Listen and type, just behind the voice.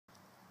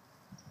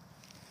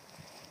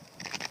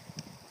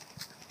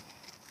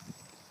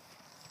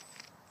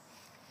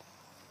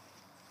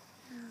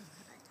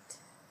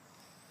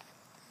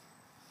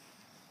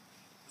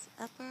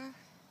upper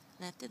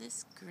left of the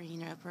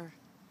screen, or upper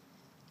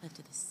left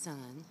of the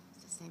sun.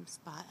 It's the same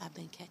spot I've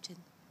been catching.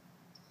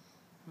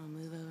 I'm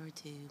going to move over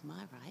to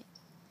my right.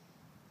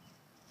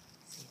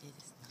 See that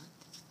it's not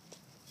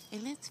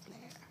a lens flare.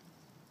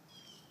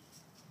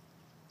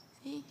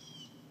 See?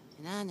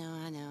 And I know,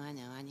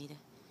 I need a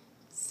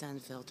sun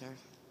filter.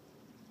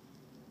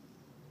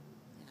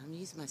 And I'm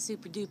using my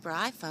super duper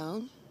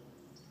iPhone.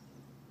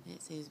 And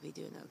it seems to be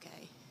doing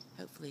okay.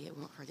 Hopefully it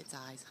won't hurt its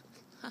eyes.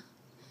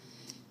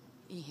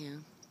 Anyhow,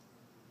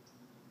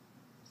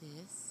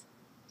 this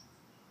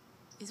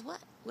is what?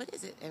 What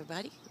is it,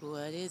 everybody?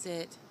 What is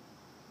it?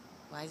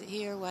 Why is it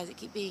here? Why does it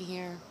keep being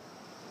here?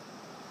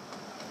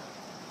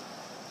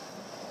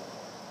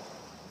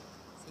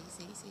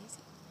 See.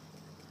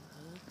 Go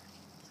over.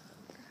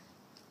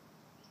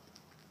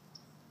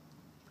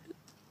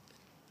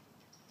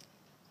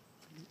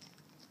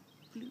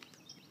 Bloop. Bloop.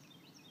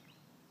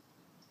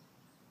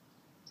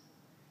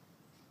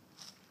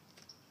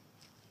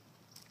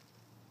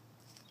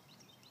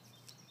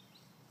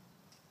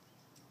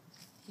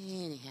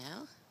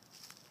 Anyhow,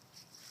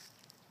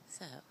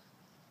 so,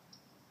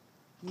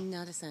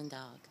 not a sun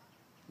dog,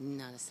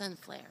 not a sun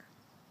flare.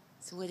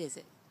 So what is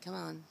it? Come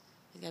on,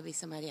 there's got to be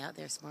somebody out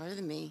there smarter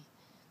than me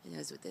that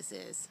knows what this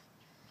is.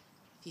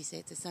 If you say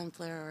it's a sun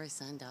flare or a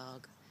sun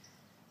dog,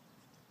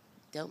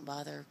 don't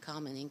bother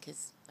commenting,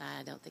 because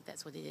I don't think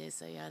that's what it is,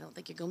 so yeah, I don't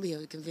think you're going to be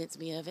able to convince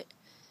me of it.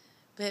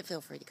 But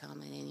feel free to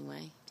comment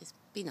anyway. Just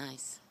be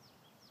nice.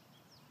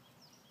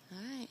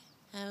 Alright,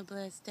 have a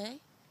blessed day.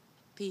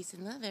 Peace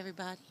and love,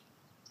 everybody.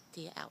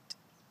 Tia out.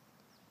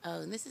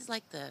 Oh, and this is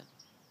like the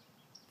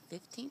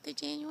 15th of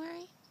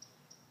January?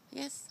 I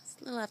guess it's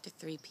a little after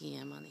 3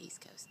 p.m. on the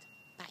East Coast.